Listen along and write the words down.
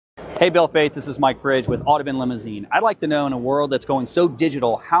Hey Bill Faith, this is Mike Fridge with Audubon Limousine. I'd like to know, in a world that's going so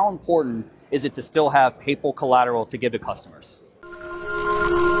digital, how important is it to still have paper collateral to give to customers?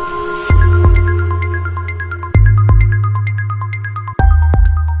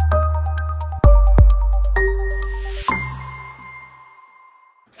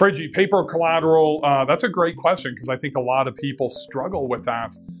 Fridgie, paper collateral, that's a great question because I think a lot of people struggle with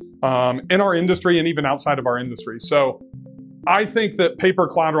that in our industry and even outside of our industry. So I think that paper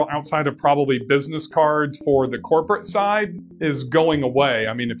collateral outside of probably business cards for the corporate side is going away.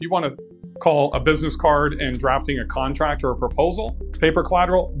 I mean, if you want to call a business card and drafting a contract or a proposal paper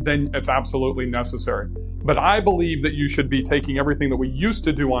collateral, then it's absolutely necessary. But I believe that you should be taking everything that we used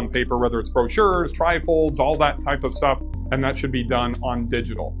to do on paper, whether it's brochures, trifolds, all that type of stuff, and that should be done on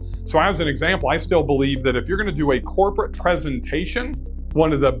digital. So as an example, I still believe that if you're going to do a corporate presentation,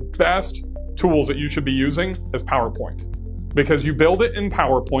 one of the best tools that you should be using is PowerPoint. Because you build it in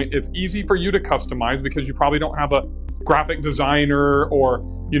PowerPoint, it's easy for you to customize because you probably don't have a graphic designer or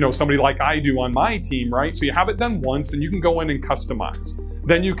somebody like I do on my team, right? So you have it done once and you can go in and customize.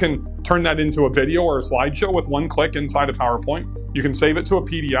 Then you can turn that into a video or a slideshow with one click inside of PowerPoint. You can save it to a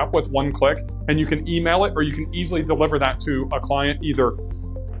PDF with one click, and you can email it, or you can easily deliver that to a client either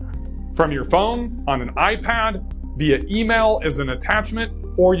from your phone, on an iPad, via email as an attachment,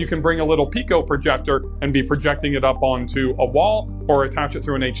 or you can bring a little Pico projector and be projecting it up onto a wall or attach it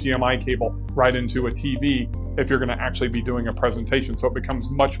through an HDMI cable right into a TV if you're going to actually be doing a presentation. So it becomes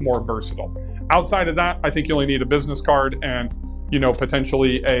much more versatile. Outside of that, I think you only need a business card and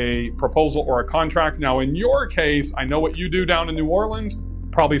potentially a proposal or a contract. Now, in your case, I know what you do down in New Orleans.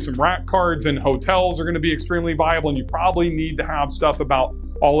 Probably some rack cards and hotels are going to be extremely viable, and you probably need to have stuff about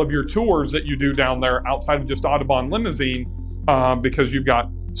all of your tours that you do down there outside of just Audubon Limousine, because you've got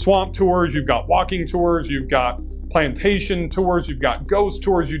swamp tours, you've got walking tours, you've got plantation tours, you've got ghost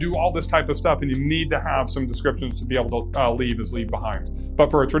tours, you do all this type of stuff, and you need to have some descriptions to be able to leave behind. But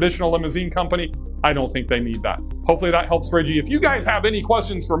for a traditional limousine company, I don't think they need that. Hopefully that helps, Fridgie. If you guys have any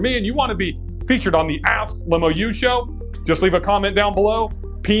questions for me and you want to be featured on the Ask Limo U show, just leave a comment down below,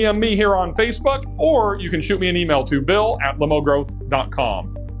 PM me here on Facebook, or you can shoot me an email to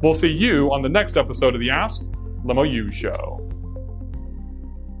bill@limogrowth.com. We'll see you on the next episode of the Ask Limo U show.